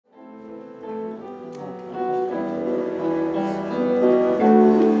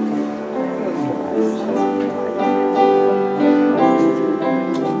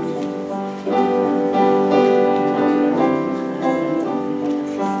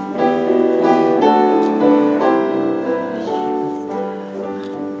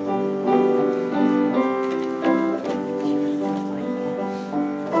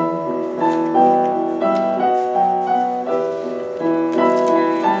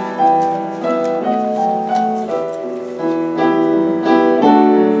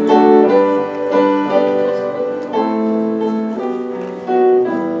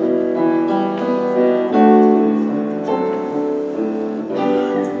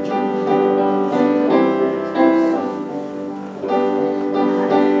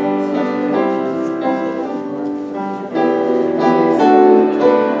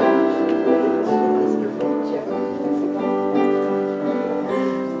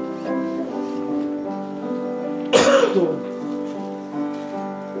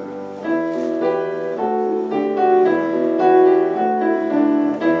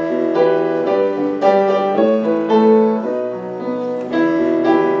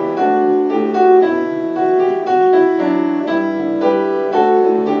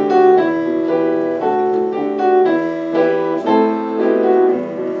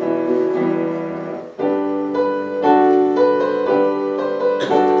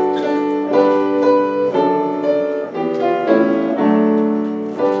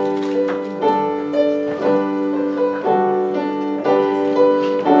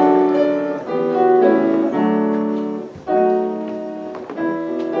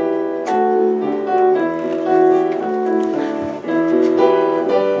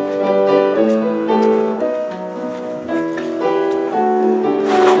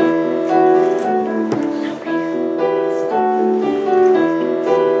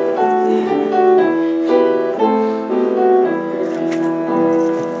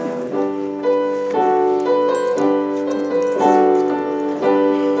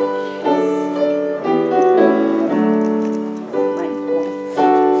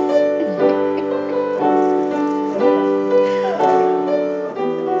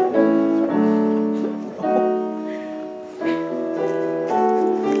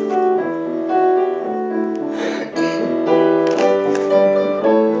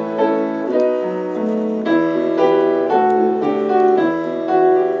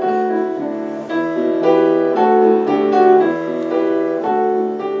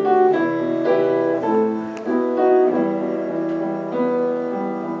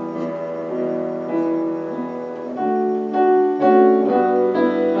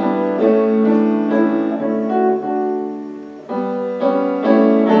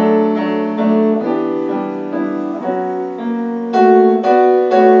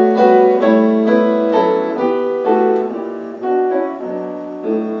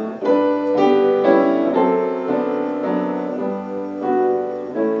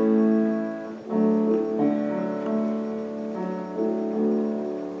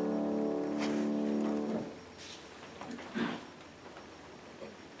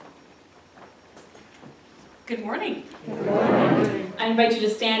Good morning. Good morning. I invite you to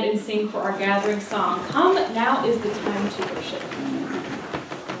stand and sing for our gathering song. Come, now is the time to worship.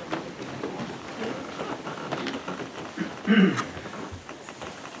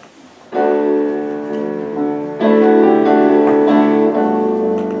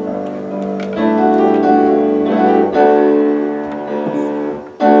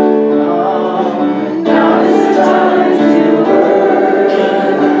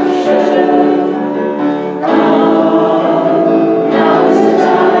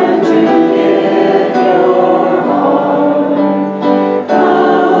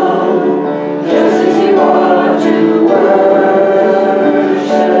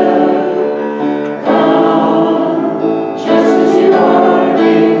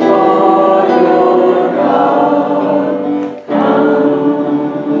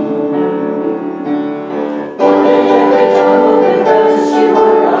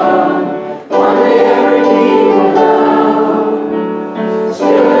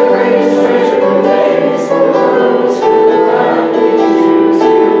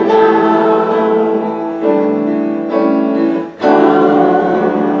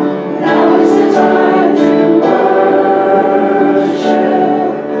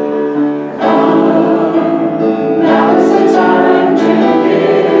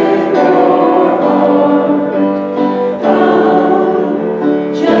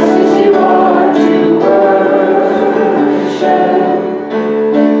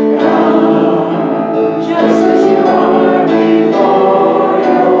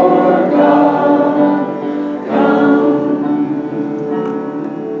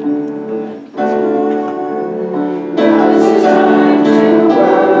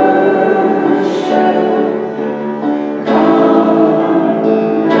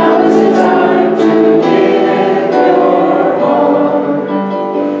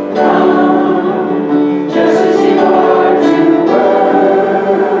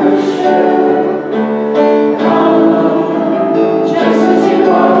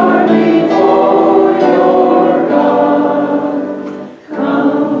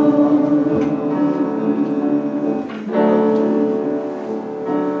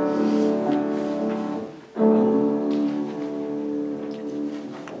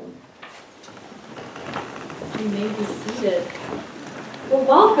 You may be seated. Well,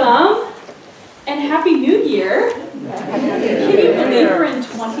 welcome and Happy New Year. Can you believe we're in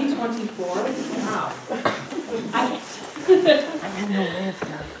 2024? Wow. I can't.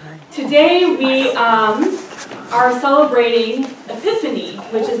 Today we are celebrating Epiphany,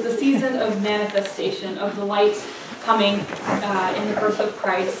 which is the season of manifestation of the light coming in the birth of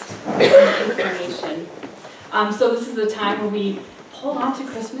Christ and the incarnation. So this is a time where we hold on to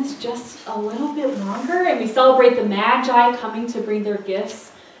Christmas just a little bit longer, and we celebrate the Magi coming to bring their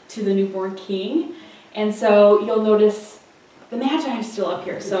gifts to the newborn King. And so you'll notice the Magi are still up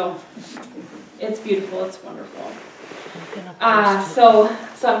here, so it's beautiful, it's wonderful. So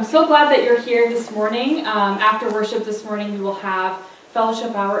I'm so glad that you're here this morning. After worship this morning, we will have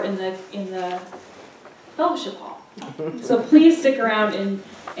fellowship hour in the fellowship hall. So please stick around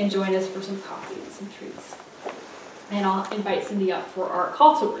and join us for some coffee and some treats. And I'll invite Cindy up for our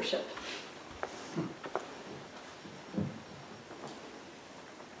call to worship.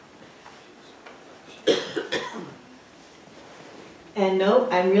 And no,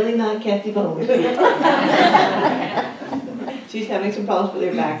 I'm really not Kathy Bowman. She's having some problems with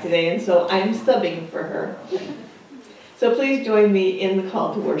her back today, and so I'm subbing for her. So please join me in the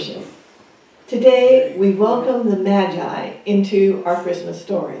call to worship. Today, we welcome the Magi into our Christmas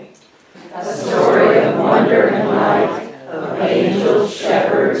story. A story of wonder and light, of angels,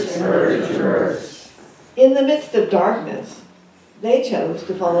 shepherds, and virgins. In the midst of darkness, they chose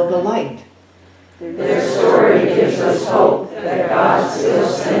to follow the light. Their story gives us hope that God still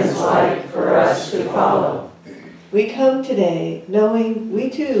sends light for us to follow. We come today knowing we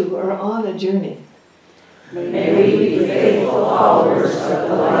too are on a journey. May we be faithful followers of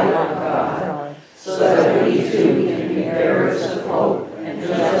the light of God, so that we too can be bearers of hope and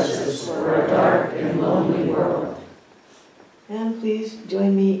justice for a dark and lonely world. And please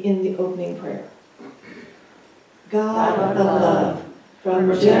join me in the opening prayer. God of love,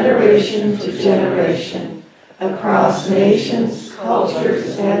 from generation to generation, across nations,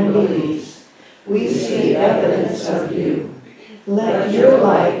 cultures, and beliefs, we see evidence of you. Let your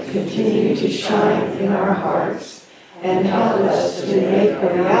light continue to shine in our hearts and help us to make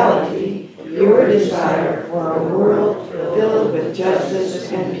a reality your desire for a world filled with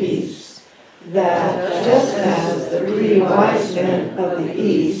justice and peace. That just as the 3 wise men of the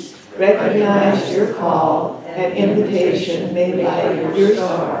East recognized your call and invitation made by your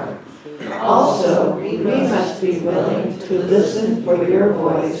star, also we must be willing to listen for your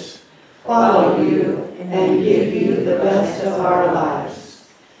voice, follow you, and give you the best of our lives.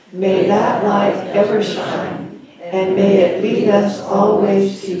 May that light ever shine, and may it lead us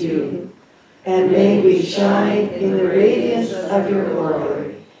always to you. And may we shine in the radiance of your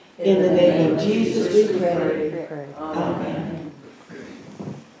glory. In the name of Jesus we pray. Amen.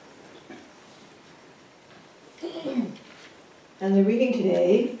 And the reading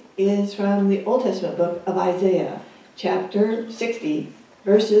today is from the Old Testament book of Isaiah, chapter 60,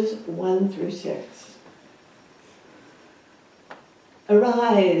 verses 1 through 6.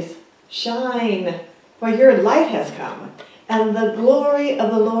 Arise, shine, for your light has come, and the glory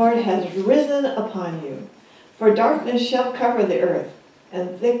of the Lord has risen upon you. For darkness shall cover the earth,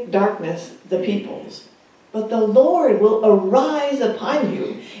 and thick darkness the peoples. But the Lord will arise upon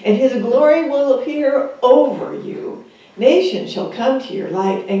you, and his glory will appear over you. Nations shall come to your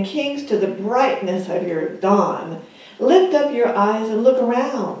light, and kings to the brightness of your dawn. Lift up your eyes and look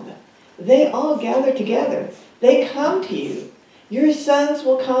around. They all gather together. They come to you. Your sons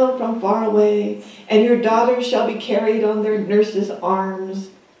will come from far away, and your daughters shall be carried on their nurses' arms.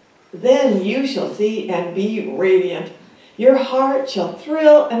 Then you shall see and be radiant. Your heart shall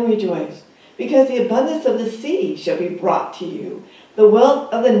thrill and rejoice, because the abundance of the sea shall be brought to you. The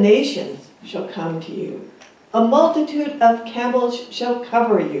wealth of the nations shall come to you. A multitude of camels shall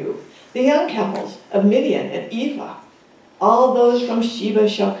cover you, the young camels of Midian and Ephah. All those from Sheba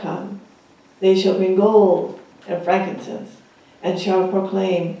shall come. They shall bring gold and frankincense, and shall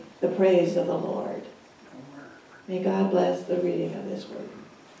proclaim the praise of the Lord. May God bless the reading of this word.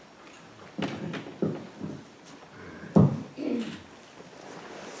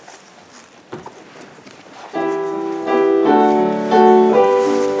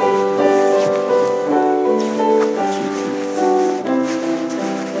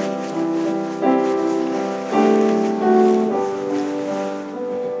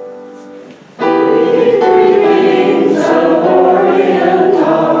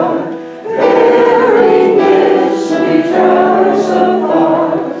 Bearing gifts, we travel so far.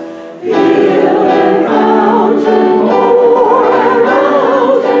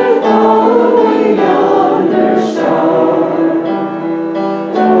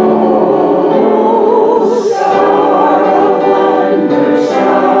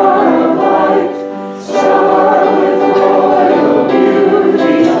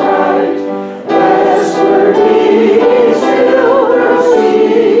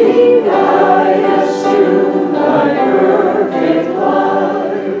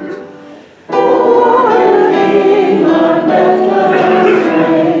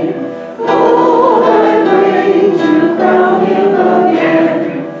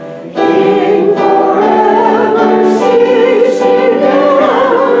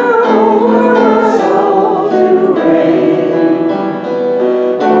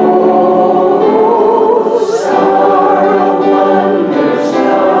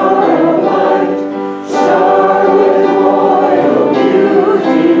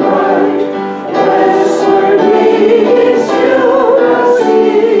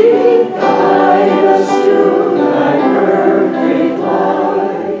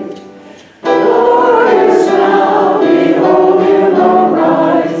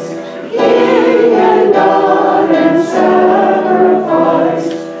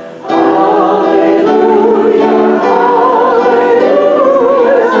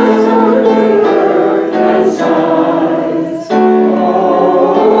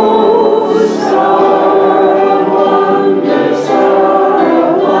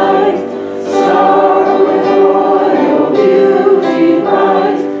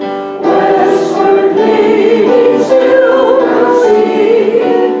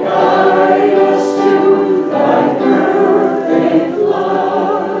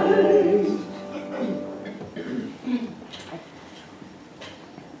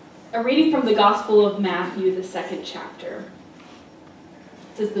 A reading from the Gospel of Matthew, the 2nd chapter.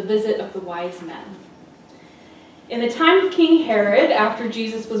 It says, the visit of the wise men. In the time of King Herod, after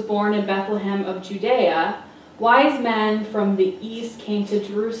Jesus was born in Bethlehem of Judea, wise men from the east came to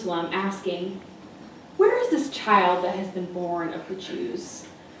Jerusalem, asking, "Where is this child that has been born of the Jews?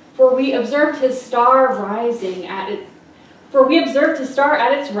 For we observed his star at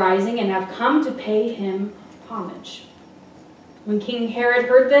its rising and have come to pay him homage." When King Herod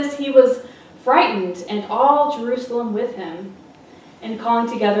heard this, he was frightened, and all Jerusalem with him. And calling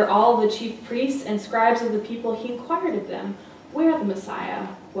together all the chief priests and scribes of the people, he inquired of them where the Messiah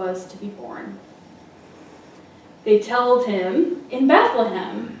was to be born. They told him, "In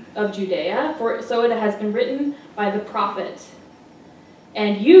Bethlehem of Judea, for so it has been written by the prophet.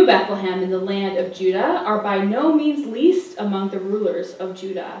 And you, Bethlehem, in the land of Judah, are by no means least among the rulers of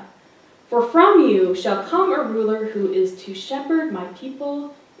Judah. For from you shall come a ruler who is to shepherd my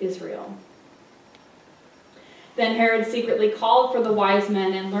people Israel." Then Herod secretly called for the wise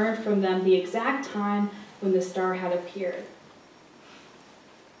men and learned from them the exact time when the star had appeared.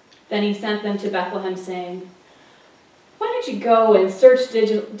 Then he sent them to Bethlehem, saying, "Why don't you go and search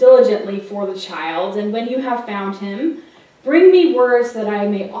diligently for the child, and when you have found him, bring me word so that I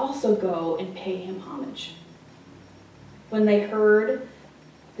may also go and pay him homage." When they heard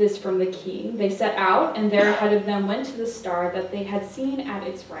this from the king, they set out, and there ahead of them went to the star that they had seen at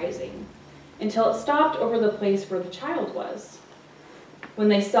its rising, until it stopped over the place where the child was. When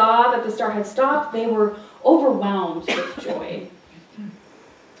they saw that the star had stopped, they were overwhelmed with joy.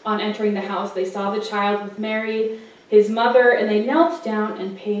 On entering the house, they saw the child with Mary, his mother, and they knelt down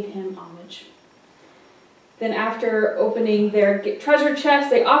and paid him homage. Then after opening their treasure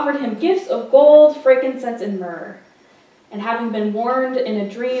chests, they offered him gifts of gold, frankincense, and myrrh. And having been warned in a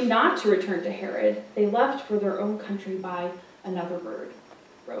dream not to return to Herod, they left for their own country by another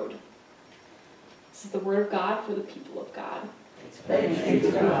road. This is the word of God for the people of God. Thanks be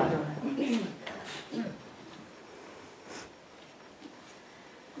to God.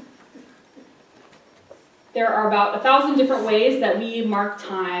 There are about 1,000 different ways that we mark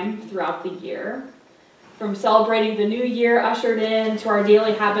time throughout the year. From celebrating the new year ushered in to our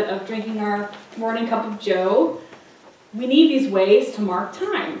daily habit of drinking our morning cup of joe, we need these ways to mark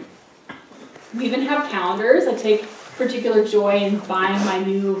time. We even have calendars. I take particular joy in buying my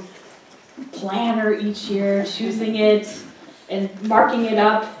new planner each year, choosing it and marking it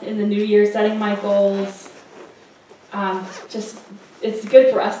up in the new year, setting my goals. It's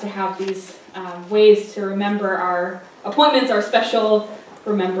good for us to have these ways to remember our appointments, our special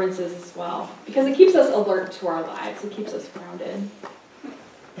remembrances as well, because it keeps us alert to our lives. It keeps us grounded.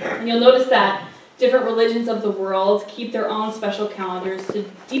 And you'll notice that different religions of the world keep their own special calendars to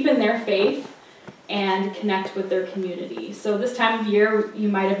deepen their faith and connect with their community. So this time of year, you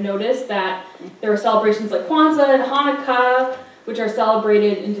might have noticed that there are celebrations like Kwanzaa and Hanukkah, which are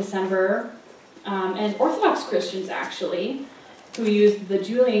celebrated in December. And Orthodox Christians, actually, who use the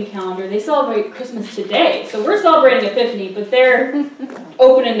Julian calendar, they celebrate Christmas today. So we're celebrating Epiphany, but they're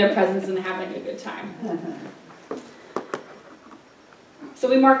opening their presents and having a good time. So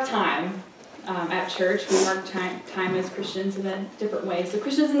we mark time at church. We mark time as Christians in a different way. So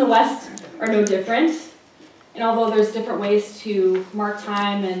Christians in the West are no different. And although there's different ways to mark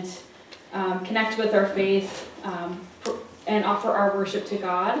time and connect with our faith and offer our worship to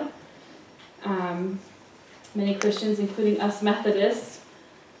God, many Christians, including us Methodists,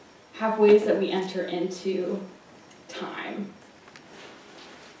 have ways that we enter into time.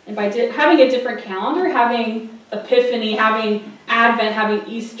 And by having a different calendar, having Epiphany, having Advent, having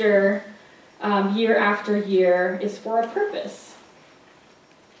Easter, year after year, is for a purpose.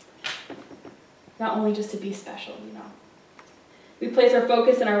 Not only just to be special, you know. We place our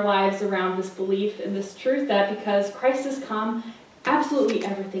focus in our lives around this belief and this truth that because Christ has come, absolutely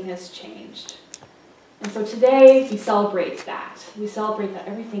everything has changed. And so today we celebrate that. We celebrate that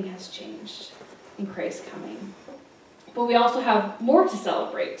everything has changed in Christ's coming. But we also have more to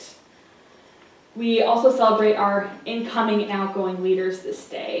celebrate. We also celebrate our incoming and outgoing leaders this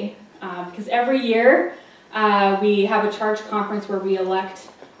day. Because every year we have a church conference where we elect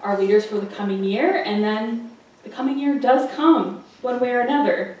our leaders for the coming year, and then the coming year does come one way or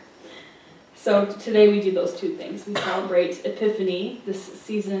another. So today we do those two things. We celebrate Epiphany, this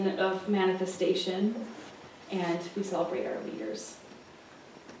season of manifestation, and we celebrate our leaders.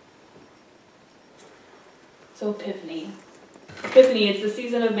 So Epiphany. Epiphany, it's the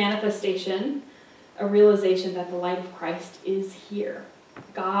season of manifestation, a realization that the light of Christ is here.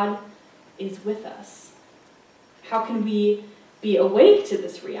 God is with us. How can we be awake to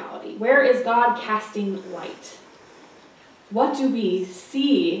this reality? Where is God casting light? what do we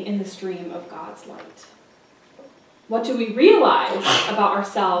see in the stream of God's light? What do we realize about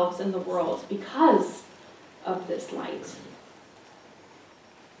ourselves and the world because of this light?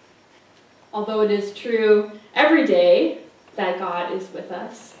 Although it is true every day that God is with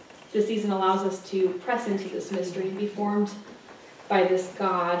us, this season allows us to press into this mystery and be formed by this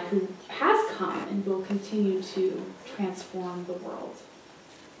God who has come and will continue to transform the world.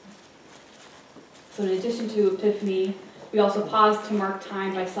 So in addition to Epiphany, we also pause to mark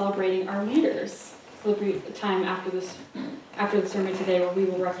time by celebrating our leaders. Celebrate the time after the sermon today where we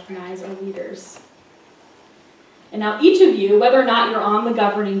will recognize our leaders. And now each of you, whether or not you're on the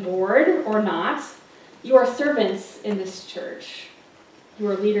governing board or not, you are servants in this church. You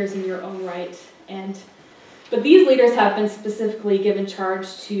are leaders in your own right. But these leaders have been specifically given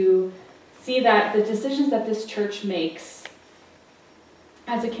charge to see that the decisions that this church makes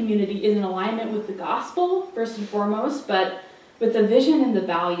as a community is in alignment with the gospel, first and foremost, but with the vision and the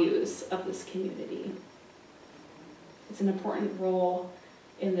values of this community. It's an important role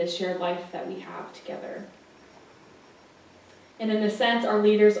in this shared life that we have together. And in a sense, our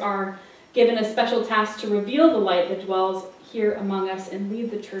leaders are given a special task to reveal the light that dwells here among us and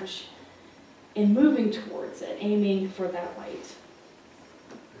lead the church in moving towards it, aiming for that light.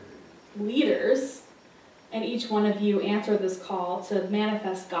 Leaders, and each one of you answer this call to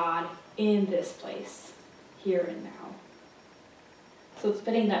manifest God in this place, here and now. So it's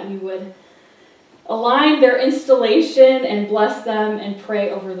fitting that we would align their installation and bless them and pray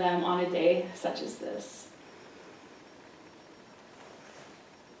over them on a day such as this.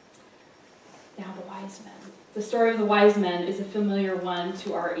 Now the wise men. The story of the wise men is a familiar one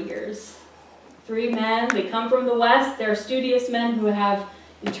to our ears. 3 men, they come from the west. They're studious men who have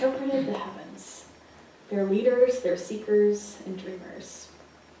interpreted the heavens. They're leaders, they're seekers, and dreamers.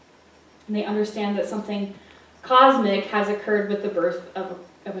 And they understand that something cosmic has occurred with the birth of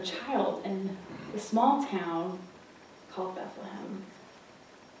a child in the small town called Bethlehem.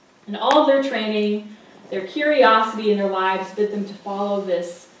 And all of their training, their curiosity, and their lives bid them to follow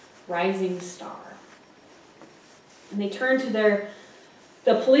this rising star. And they turn to the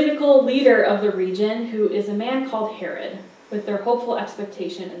political leader of the region, who is a man called Herod, with their hopeful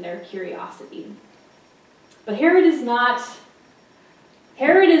expectation and their curiosity. But Herod is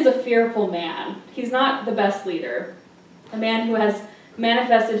a fearful man. He's not the best leader, a man who has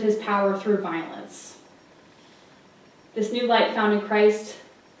manifested his power through violence. This new light found in Christ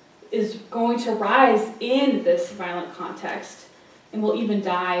is going to rise in this violent context and will even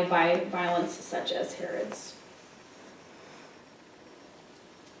die by violence such as Herod's.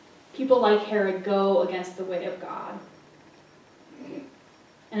 People like Herod go against the way of God.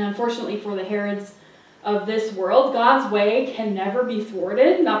 And unfortunately for the Herods of this world, God's way can never be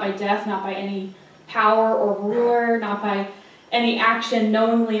thwarted, not by death, not by any power or ruler, not by any action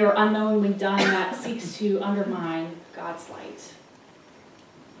knowingly or unknowingly done that seeks to undermine God's light.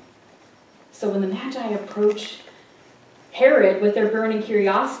 So when the Magi approach Herod with their burning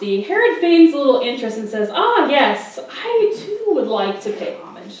curiosity, Herod feigns a little interest and says, yes, I too would like to pay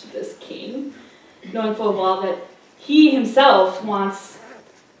homage to this king, knowing full well that he himself wants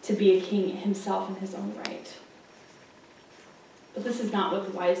to be a king himself in his own right. But this is not what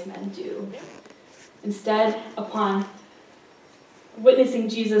the wise men do. Instead, upon witnessing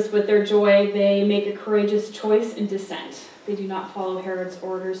Jesus with their joy, they make a courageous choice in dissent. They do not follow Herod's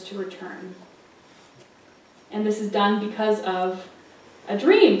orders to return. And this is done because of a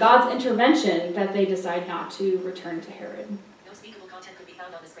dream, God's intervention, that they decide not to return to Herod. No speakable content could be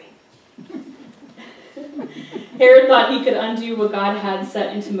found on the screen. Herod thought he could undo what God had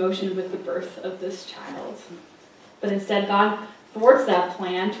set into motion with the birth of this child. But instead, God thwarts that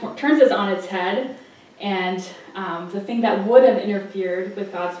plan, turns it on its head, and the thing that would have interfered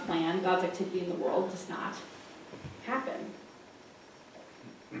with God's plan, God's activity in the world, does not happen.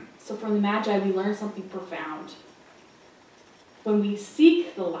 So from the Magi, we learn something profound. When we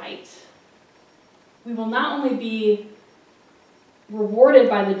seek the light, we will not only be rewarded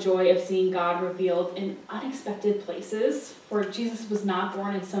by the joy of seeing God revealed in unexpected places, for Jesus was not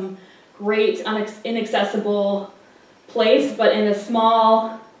born in some great, inaccessible place, but in a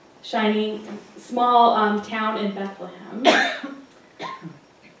small, shining, town in Bethlehem.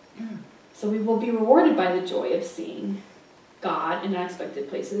 So we will be rewarded by the joy of seeing God in unexpected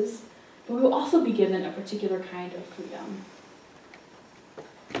places, but we will also be given a particular kind of freedom.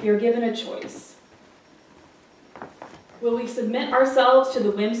 We are given a choice. Will we submit ourselves to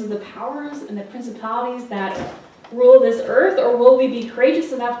the whims of the powers and the principalities that rule this earth, or will we be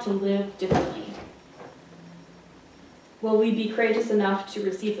courageous enough to live differently? Will we be courageous enough to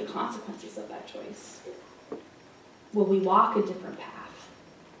receive the consequences of that choice? Will we walk a different path?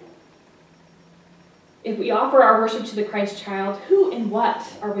 If we offer our worship to the Christ child, who and what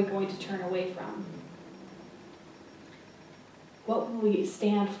are we going to turn away from? What will we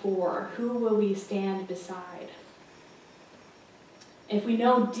stand for? Who will we stand beside? If we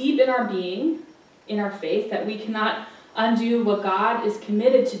know deep in our being, in our faith, that we cannot undo what God is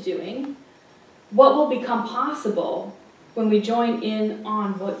committed to doing, what will become possible when we join in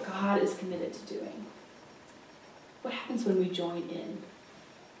on what God is committed to doing? What happens when we join in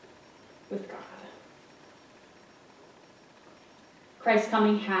with God? Christ's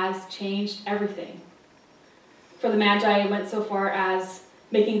coming has changed everything. For the Magi, it went so far as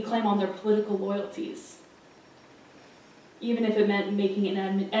making a claim on their political loyalties, even if it meant making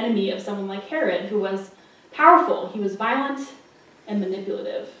an enemy of someone like Herod, who was powerful. He was violent and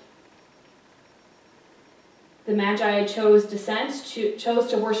manipulative. The Magi chose dissent, chose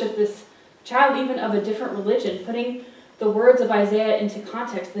to worship this child even of a different religion, putting the words of Isaiah into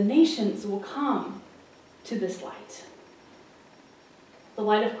context. The nations will come to this light. The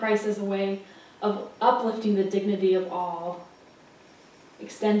light of Christ is a way of uplifting the dignity of all,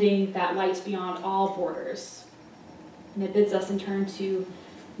 extending that light beyond all borders. And it bids us in turn to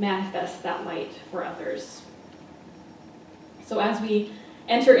manifest that light for others. So as we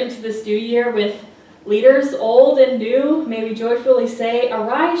enter into this new year with leaders old and new, may we joyfully say,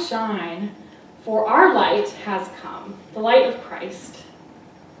 "Arise, shine, for our light has come," the light of Christ.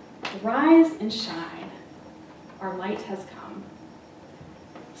 Arise and shine, our light has come.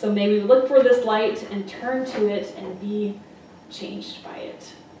 So may we look for this light and turn to it and be changed by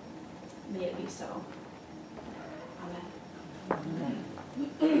it. May it be so.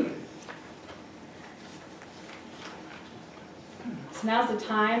 Amen. So now's the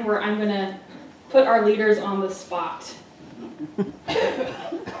time where I'm going to put our leaders on the spot.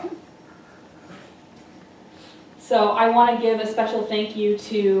 So I want to give a special thank you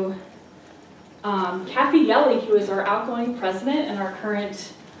to Kathy Yelly, who is our outgoing president and our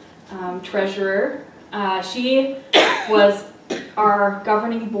current treasurer. She was our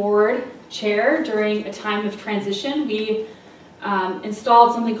governing board chair during a time of transition. We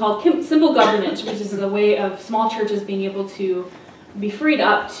installed something called simple governance, which is a way of small churches being able to be freed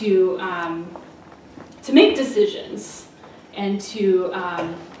up to make decisions and to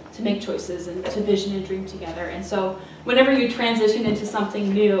make choices and to vision and dream together. And so whenever you transition into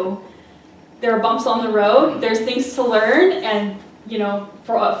something new, there are bumps on the road, there's things to learn, and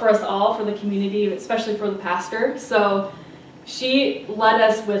for us all, for the community, especially for the pastor. So she led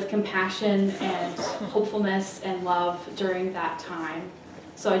us with compassion and hopefulness and love during that time.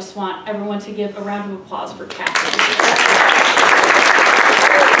 So I just want everyone to give a round of applause for Kathy.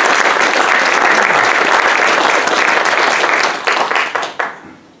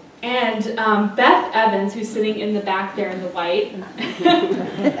 And Beth Evans, who's sitting in the back there in the white,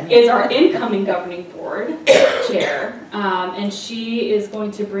 is our incoming governing board chair. And she is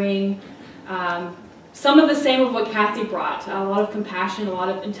going to bring some of the same of what Kathy brought, a lot of compassion, a lot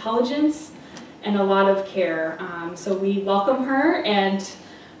of intelligence, and a lot of care. So we welcome her, and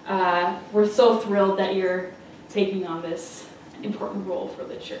we're so thrilled that you're taking on this important role for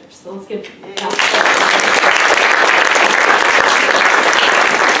the church. So let's give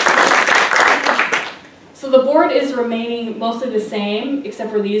So the board is remaining mostly the same,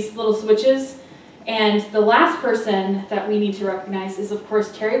 except for these little switches. And the last person that we need to recognize is, of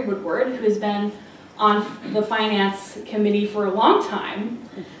course, Terry Woodward, who has been on the finance committee for a long time.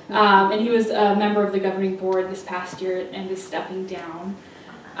 And he was a member of the governing board this past year and is stepping down.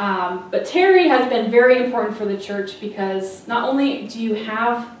 But Terry has been very important for the church because not only do you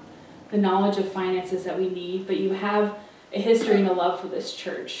have the knowledge of finances that we need, but you have a history and a love for this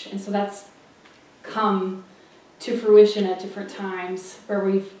church. And so that's come to fruition at different times where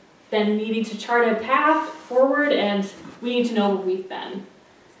we've been needing to chart a path forward, and we need to know where we've been.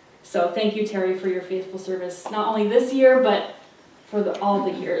 So thank you, Terry, for your faithful service, not only this year, but for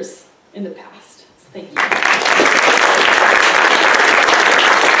all the years in the past. So thank you.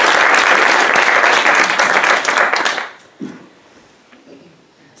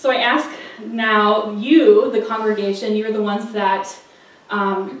 So I ask now you, the congregation, you're the ones that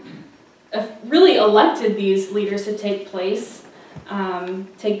really elected these leaders to take place,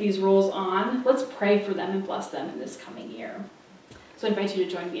 take these roles on. Let's pray for them and bless them in this coming year. So I invite you to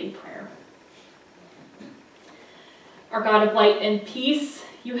join me in prayer. Our God of light and peace,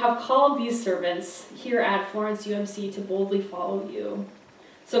 you have called these servants here at Florence UMC to boldly follow you.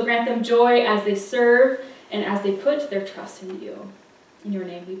 So grant them joy as they serve and as they put their trust in you. In your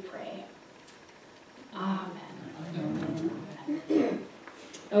name we pray. Amen.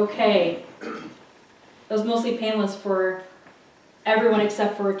 Okay. That was mostly painless for everyone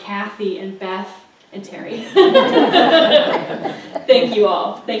except for Kathy and Beth and Terry. Thank you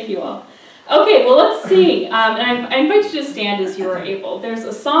all. Thank you all. Okay, well, let's sing. And I invite you to stand as you are able. There's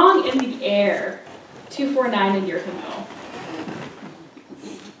a song in the air, 249 in your hymnal.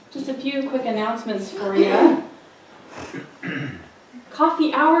 Just a few quick announcements for you.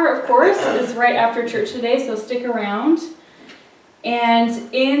 Coffee hour, of course, is right after church today, so stick around.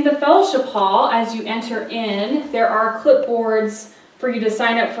 And in the fellowship hall, as you enter in, there are clipboards for you to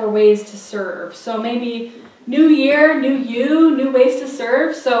sign up for ways to serve. So maybe new year, new you, new ways to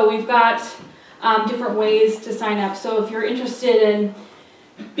serve. So we've got different ways to sign up. So if you're interested in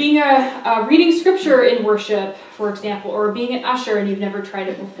being reading scripture in worship, for example, or being an usher and you've never tried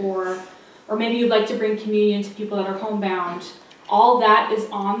it before, or maybe you'd like to bring communion to people that are homebound, all that is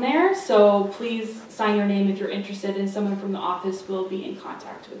on there. So please sign your name if you're interested, and someone from the office will be in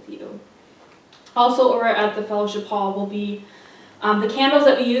contact with you. Also over at the fellowship hall will be the candles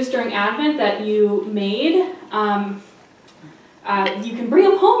that we used during Advent that you made. You can bring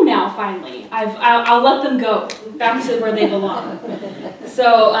them home now, finally. I'll let them go back to where they belong.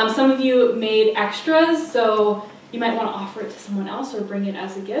 So some of you made extras, so you might want to offer it to someone else or bring it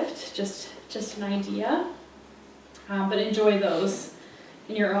as a gift, just an idea. But enjoy those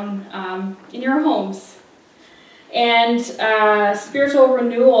in your own in your homes. And Spiritual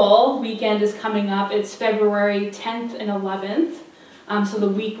Renewal Weekend is coming up. It's February 10th and 11th, so the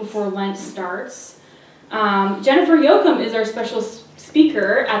week before Lent starts. Jennifer Yoakum is our special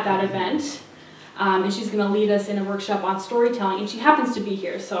speaker at that event, and she's going to lead us in a workshop on storytelling, and she happens to be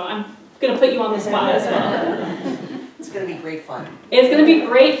here, so I'm going to put you on the spot as well. It's going to be great fun. It's going to be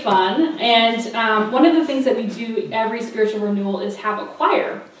great fun, and one of the things that we do every spiritual renewal is have a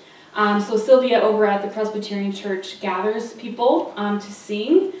choir. So Sylvia over at the Presbyterian Church gathers people to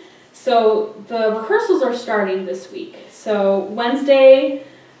sing. So the rehearsals are starting this week. So Wednesday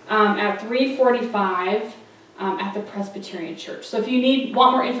at 3:45 at the Presbyterian Church. So if you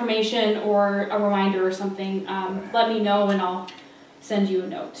want more information or a reminder or something, let me know and I'll send you a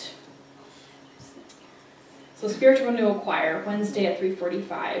note. So Spiritual Renewal Choir, Wednesday at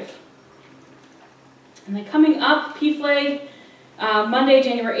 3:45. And then coming up, P-Flag, Monday,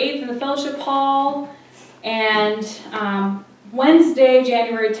 January 8th in the Fellowship Hall. And Wednesday,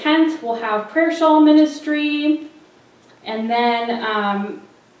 January 10th, we'll have Prayer Shawl Ministry. And then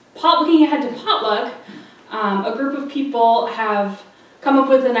looking ahead to potluck, a group of people have come up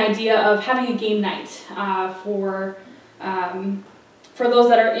with an idea of having a game night for those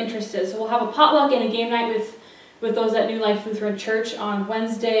that are interested. So we'll have a potluck and a game night with those at New Life Lutheran Church on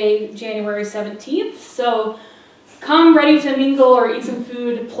Wednesday, January 17th. So come ready to mingle or eat some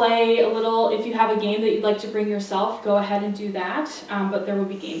food, play a little. If you have a game that you'd like to bring yourself, go ahead and do that. But there will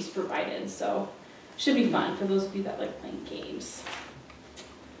be games provided, so should be fun for those of you that like playing games.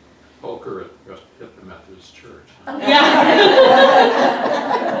 Poker at the Methodist Church. Yeah.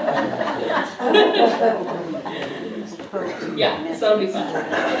 Yeah, so it'll be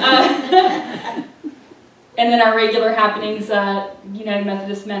fun. And then our regular happenings, United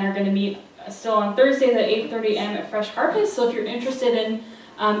Methodist Men are going to meet still on Thursdays at 8:30 a.m. at Fresh Harvest. So if you're interested in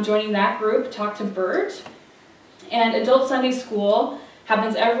joining that group, talk to Bert. And Adult Sunday School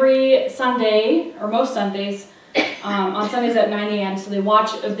happens every Sunday, or most Sundays, on Sundays at 9 a.m. So they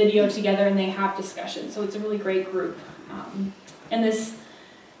watch a video together and they have discussion. So it's a really great group. And this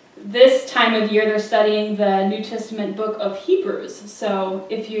time of year, they're studying the New Testament book of Hebrews. So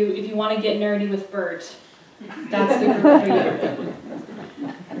if you want to get nerdy with Bert, that's the group for you.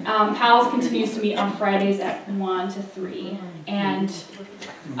 PALS continues to meet on Fridays at 1 to 3. And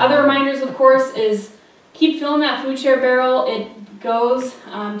other reminders, of course, is keep filling that food share barrel. It goes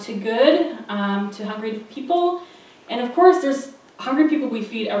to good, to hungry people. And of course, there's hungry people we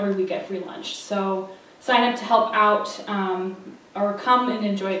feed every week at free lunch. So sign up to help out or come and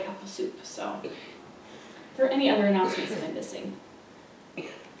enjoy a cup of soup. So are there any other announcements that I'm missing?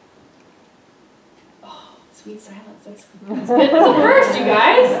 Oh, sweet silence. That's good. That's a first, you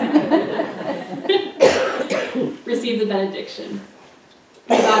guys. Receive the benediction.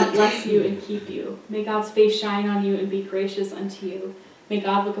 May God bless you and keep you. May God's face shine on you and be gracious unto you. May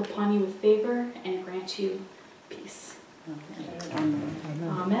God look upon you with favor and grant you peace. Amen.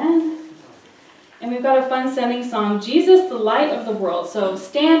 Amen. And we've got a fun sending song, Jesus, the Light of the World. So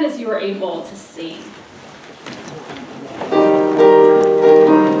stand as you are able to sing.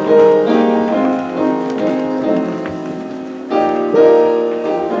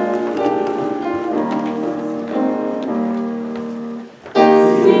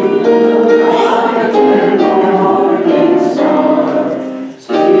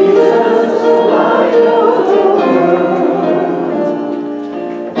 Jesus, the light of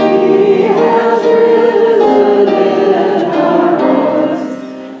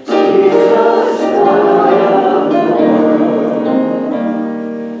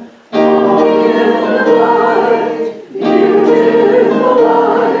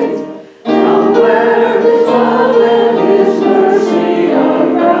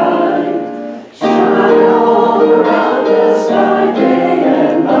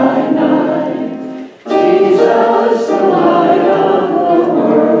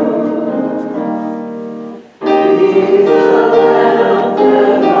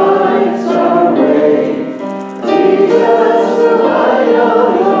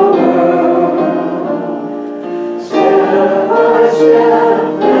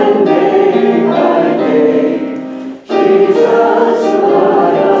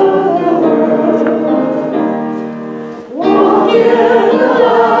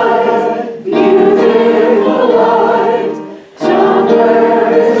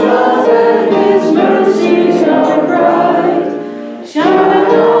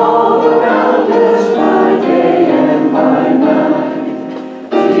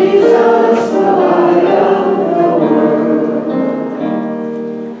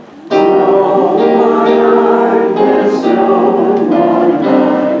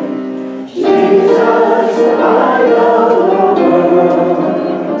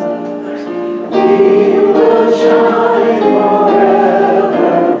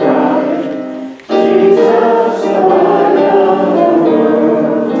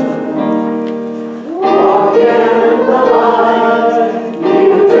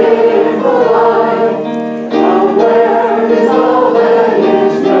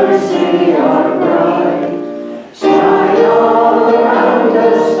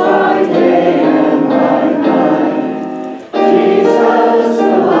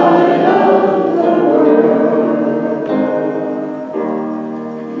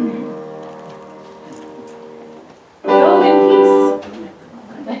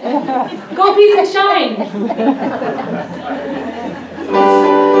Go peace and shine.